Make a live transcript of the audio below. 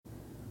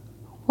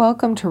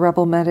Welcome to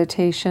Rebel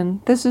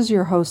Meditation. This is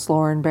your host,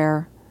 Lauren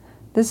Bear.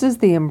 This is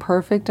the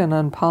Imperfect and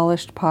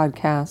Unpolished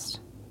podcast.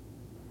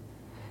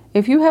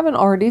 If you haven't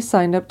already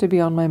signed up to be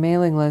on my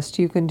mailing list,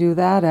 you can do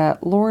that at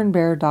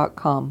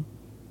laurenbear.com.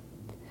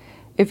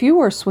 If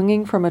you are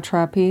swinging from a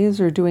trapeze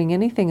or doing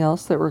anything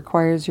else that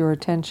requires your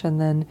attention,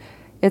 then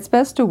it's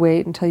best to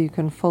wait until you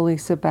can fully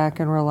sit back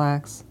and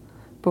relax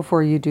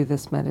before you do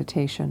this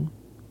meditation.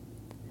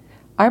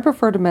 I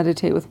prefer to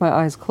meditate with my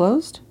eyes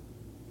closed.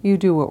 You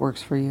do what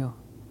works for you.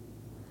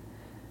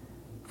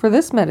 For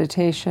this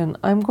meditation,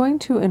 I'm going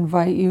to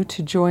invite you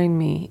to join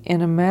me in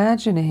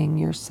imagining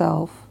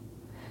yourself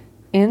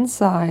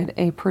inside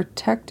a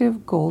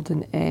protective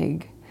golden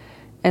egg.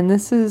 And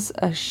this is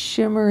a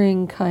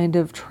shimmering kind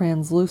of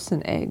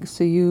translucent egg,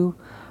 so you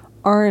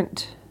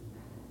aren't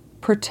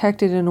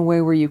protected in a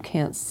way where you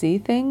can't see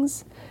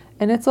things.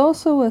 And it's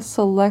also a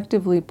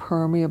selectively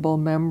permeable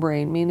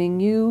membrane,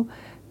 meaning you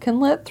can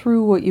let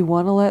through what you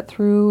want to let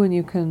through and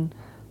you can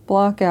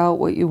block out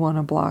what you want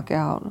to block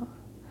out.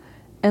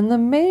 And the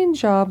main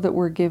job that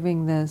we're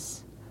giving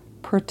this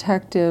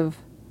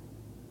protective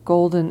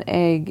golden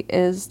egg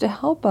is to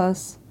help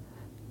us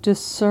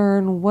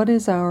discern what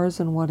is ours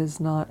and what is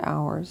not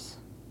ours.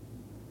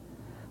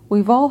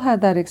 We've all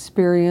had that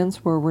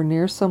experience where we're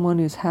near someone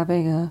who's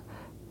having a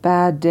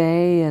bad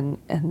day and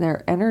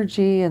their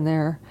energy and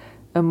their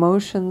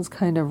emotions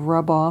kind of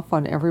rub off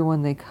on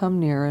everyone they come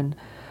near, and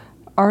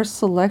our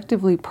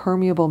selectively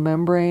permeable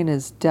membrane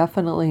is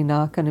definitely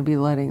not going to be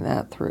letting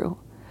that through.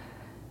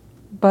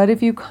 But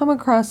if you come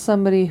across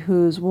somebody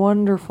who's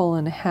wonderful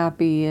and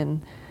happy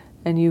and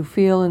you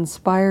feel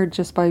inspired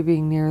just by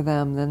being near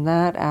them, then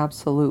that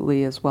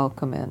absolutely is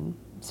welcome in.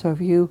 So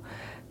if you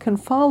can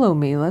follow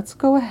me, let's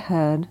go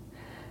ahead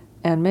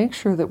and make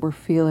sure that we're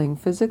feeling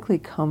physically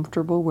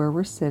comfortable where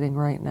we're sitting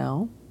right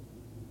now.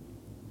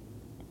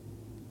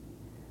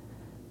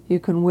 You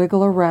can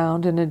wiggle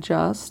around and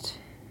adjust.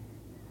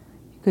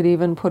 You could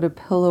even put a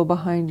pillow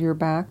behind your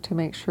back to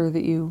make sure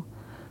that you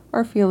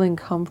are feeling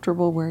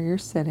comfortable where you're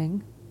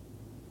sitting.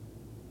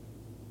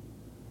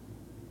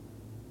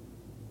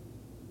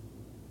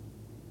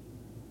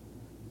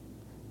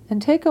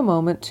 And take a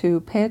moment to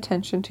pay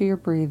attention to your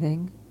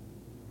breathing.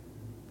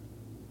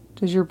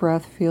 Does your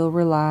breath feel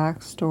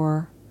relaxed,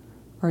 or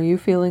are you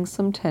feeling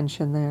some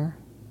tension there?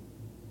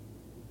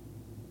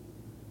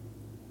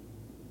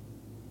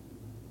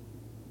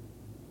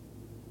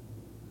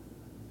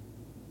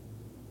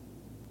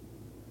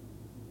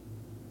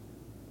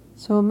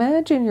 So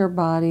imagine your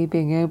body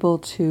being able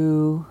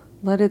to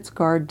let its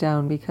guard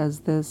down because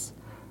this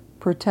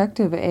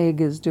protective egg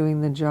is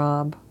doing the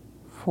job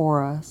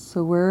for us.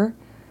 So we're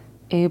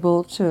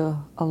able to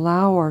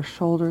allow our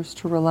shoulders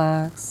to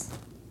relax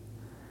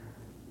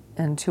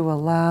and to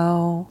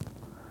allow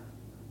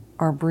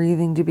our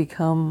breathing to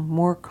become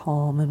more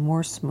calm and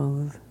more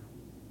smooth.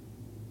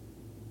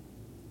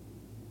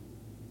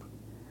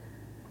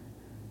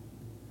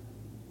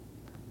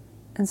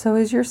 And so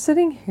as you're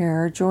sitting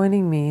here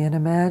joining me and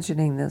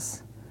imagining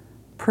this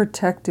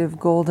protective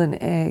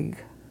golden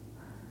egg,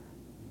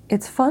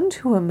 it's fun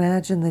to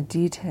imagine the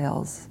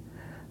details.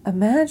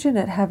 Imagine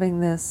it having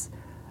this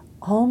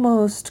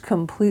almost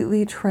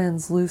completely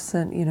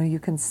translucent, you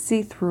can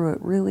see through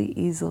it really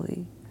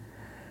easily,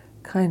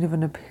 kind of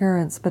an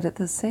appearance, but at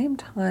the same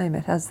time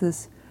it has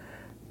this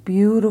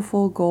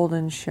beautiful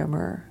golden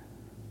shimmer.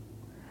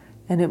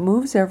 And it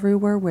moves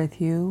everywhere with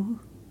you.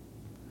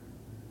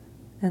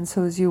 And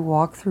so as you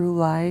walk through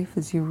life,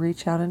 as you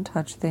reach out and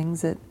touch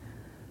things, it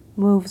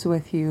moves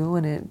with you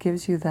and it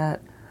gives you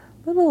that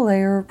little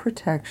layer of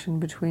protection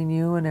between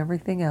you and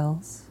everything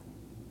else.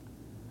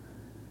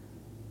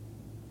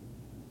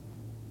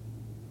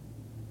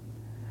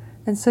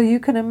 And so you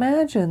can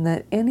imagine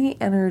that any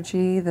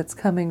energy that's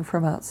coming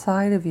from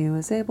outside of you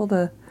is able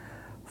to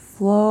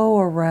flow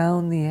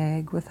around the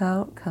egg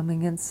without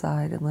coming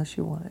inside unless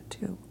you want it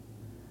to.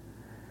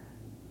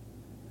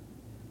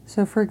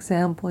 So for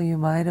example, you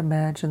might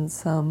imagine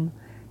some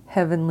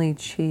heavenly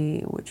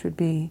chi, which would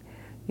be,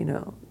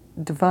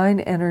 divine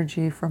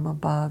energy from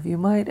above. You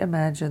might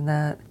imagine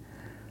that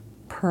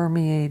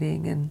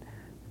permeating and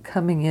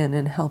coming in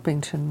and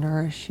helping to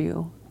nourish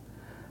you.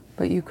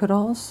 But you could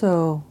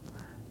also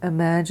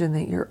imagine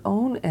that your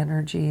own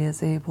energy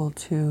is able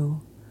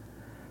to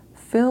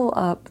fill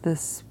up the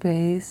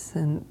space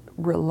and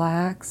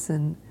relax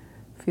and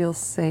feel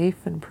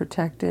safe and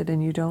protected,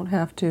 and you don't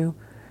have to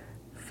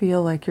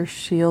feel like you're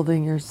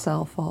shielding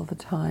yourself all the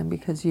time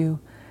because you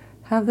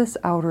have this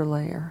outer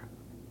layer.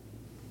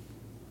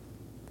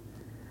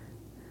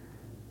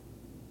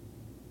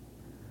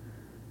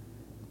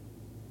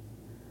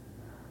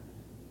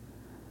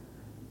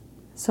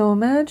 So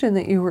imagine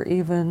that you were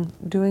even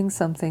doing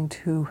something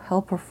to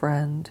help a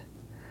friend,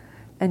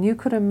 and you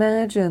could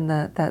imagine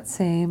that that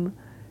same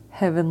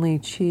heavenly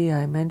chi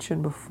I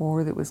mentioned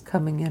before that was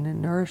coming in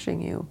and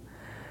nourishing you,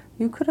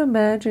 you could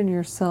imagine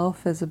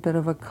yourself as a bit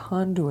of a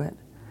conduit,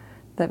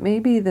 that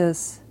maybe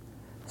this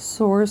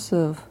source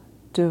of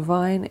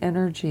divine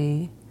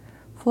energy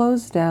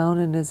flows down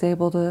and is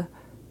able to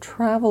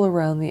travel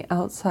around the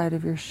outside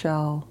of your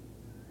shell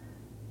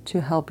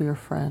to help your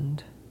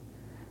friend.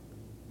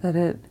 That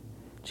it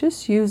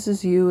just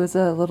uses you as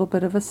a little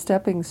bit of a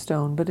stepping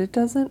stone, but it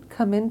doesn't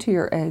come into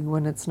your egg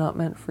when it's not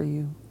meant for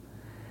you,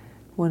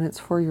 when it's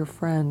for your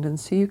friend. And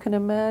so you can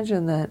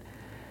imagine that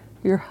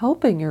you're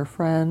helping your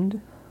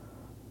friend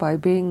by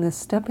being this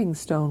stepping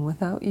stone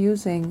without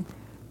using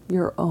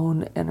your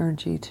own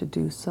energy to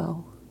do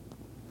so.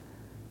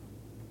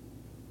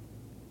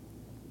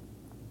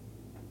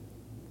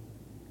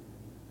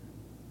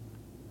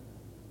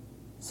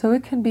 So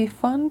it can be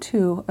fun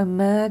to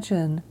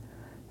imagine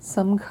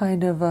some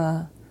kind of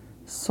a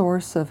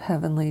source of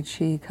heavenly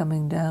chi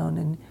coming down,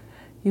 and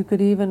you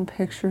could even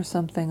picture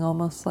something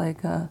almost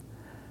like a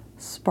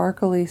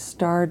sparkly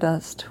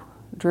stardust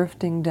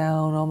drifting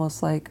down,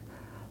 almost like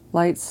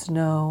light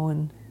snow,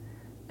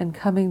 and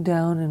coming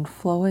down and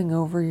flowing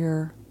over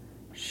your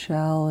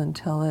shell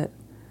until it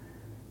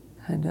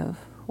kind of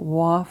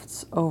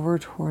wafts over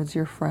towards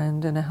your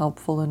friend in a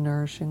helpful and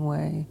nourishing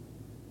way.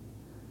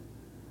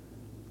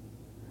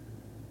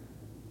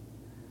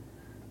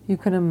 You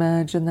can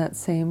imagine that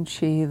same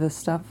chi, the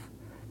stuff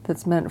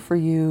that's meant for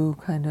you,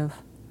 kind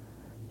of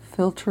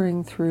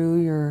filtering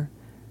through your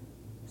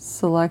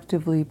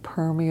selectively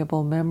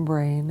permeable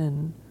membrane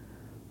and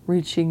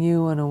reaching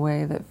you in a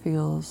way that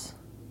feels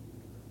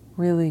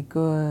really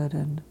good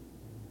and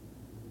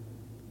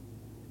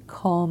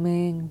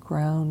calming,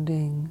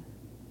 grounding,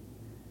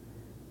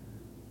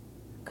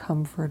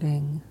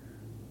 comforting.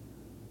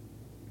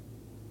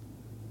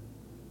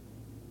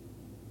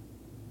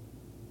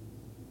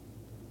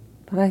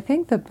 But I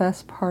think the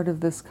best part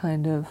of this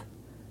kind of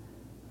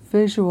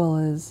visual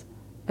is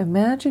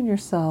imagine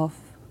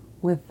yourself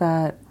with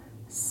that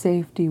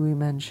safety we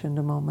mentioned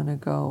a moment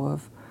ago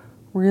of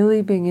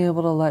really being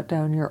able to let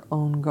down your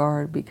own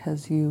guard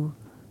because you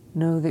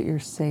know that you're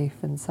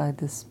safe inside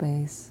this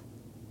space,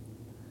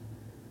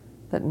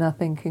 that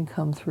nothing can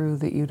come through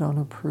that you don't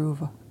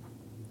approve of.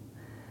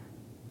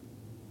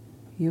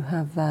 You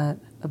have that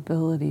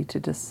ability to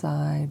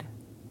decide.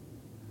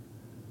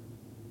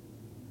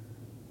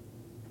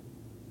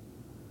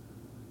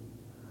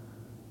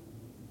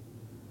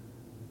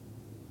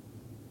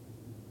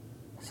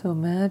 So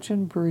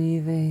imagine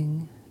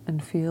breathing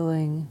and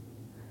feeling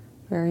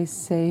very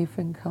safe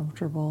and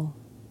comfortable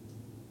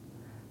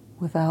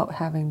without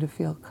having to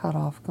feel cut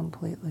off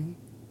completely.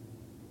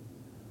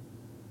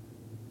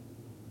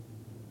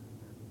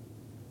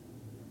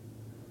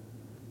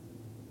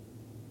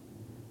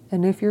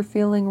 And if you're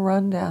feeling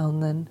run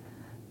down, then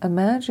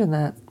imagine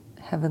that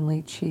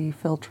heavenly chi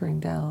filtering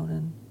down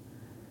and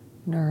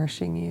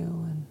nourishing you.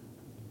 And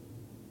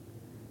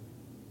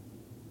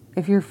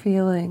if you're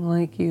feeling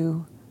like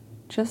you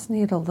just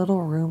need a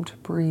little room to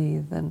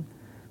breathe, and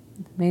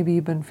maybe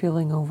you've been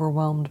feeling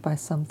overwhelmed by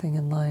something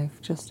in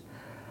life, just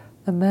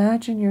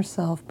imagine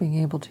yourself being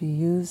able to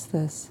use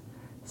this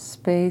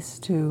space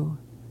to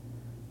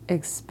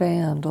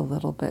expand a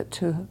little bit,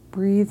 to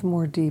breathe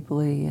more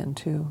deeply and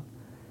to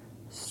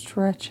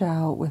stretch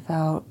out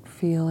without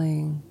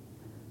feeling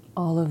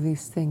all of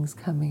these things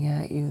coming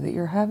at you, that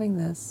you're having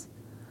this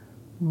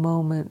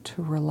moment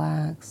to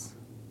relax.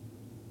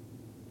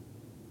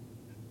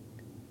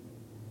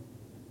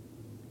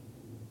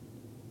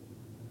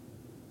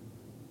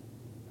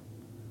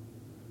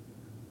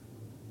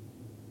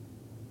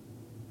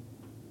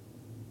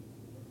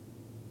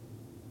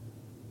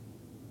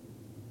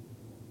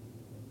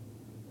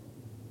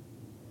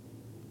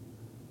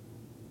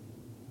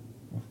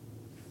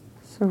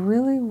 So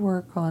really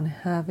work on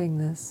having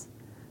this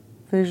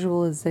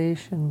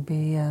visualization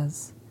be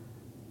as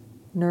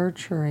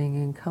nurturing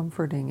and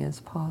comforting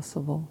as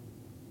possible.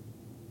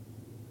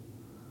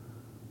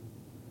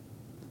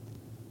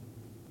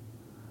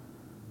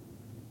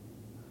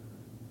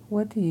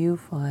 What do you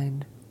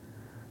find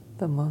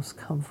the most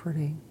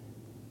comforting?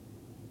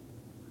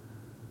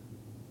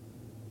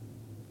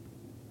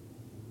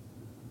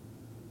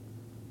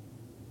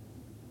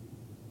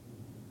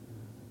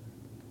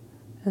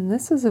 And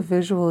this is a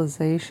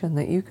visualization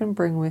that you can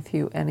bring with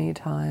you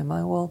anytime.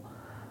 I will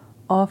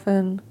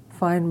often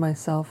find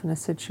myself in a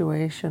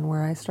situation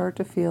where I start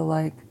to feel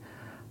like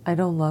I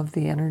don't love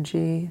the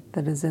energy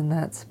that is in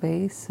that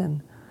space,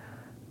 and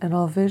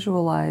I'll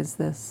visualize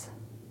this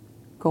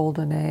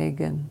golden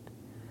egg, and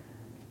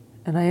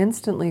I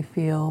instantly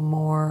feel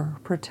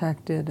more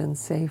protected and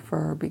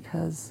safer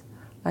because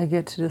I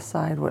get to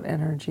decide what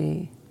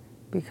energy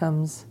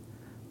becomes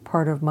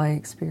part of my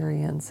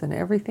experience, and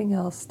everything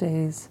else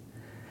stays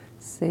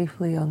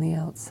safely on the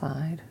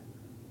outside.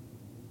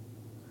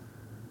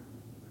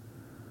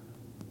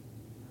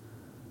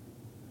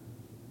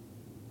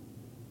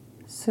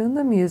 Soon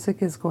the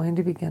music is going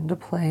to begin to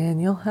play, and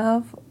you'll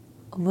have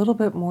a little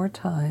bit more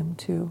time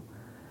to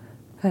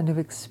kind of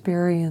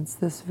experience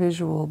this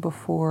visual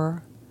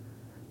before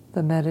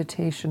the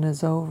meditation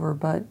is over,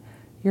 but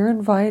you're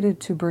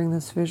invited to bring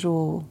this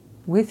visual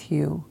with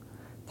you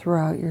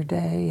throughout your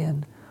day,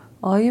 and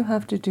all you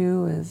have to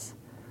do is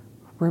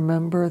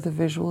remember the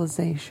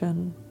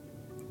visualization,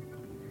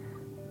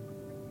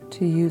 to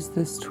to use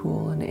this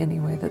tool in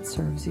any way that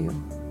serves you.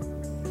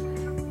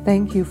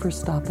 Thank you for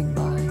stopping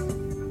by.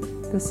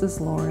 This is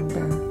Lauren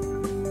Bear.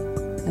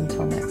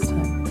 Until next time.